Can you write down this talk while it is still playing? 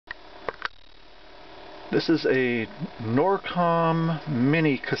This is a Norcom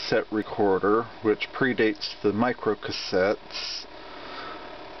Mini-Cassette recorder, which predates the micro-cassettes.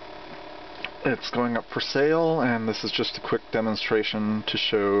 It's going up for sale, and this is just a quick demonstration to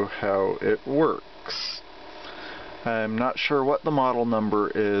show how it works. I'm not sure what the model number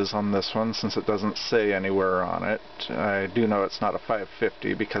is on this one, since it doesn't say anywhere on it. I do know it's not a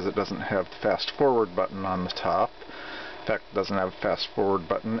 550 because it doesn't have the fast forward button on the top. In fact, it doesn't have a fast forward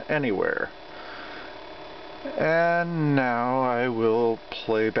button anywhere. And now I will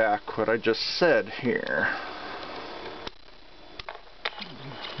play back what I just said here.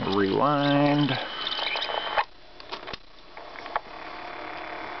 Rewind. This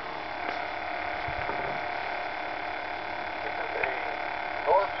is a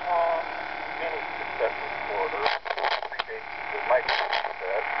Norcom Mini-Cassette recorder. Predates the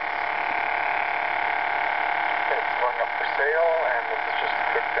micro-cassette. It's going up for sale, and this is just a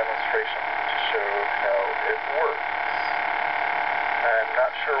quick demonstration to show how it works. I'm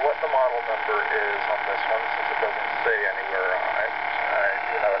not sure what the model number is on this one, since it doesn't say anywhere on it. I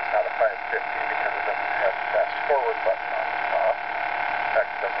do know it's not a 550 because it doesn't have a fast forward button on the top. In fact,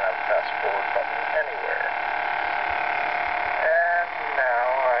 it doesn't have a fast forward button anywhere. And now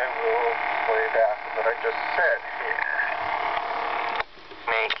I will play back what I just said here.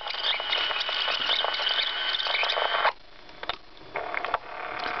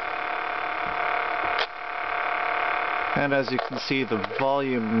 And as you can see, the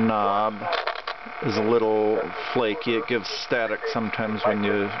volume knob is a little flaky. It gives static sometimes when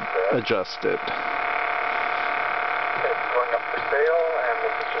you adjust it. It's going up for sale, and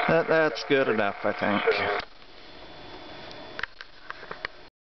this is just That's good enough, I think.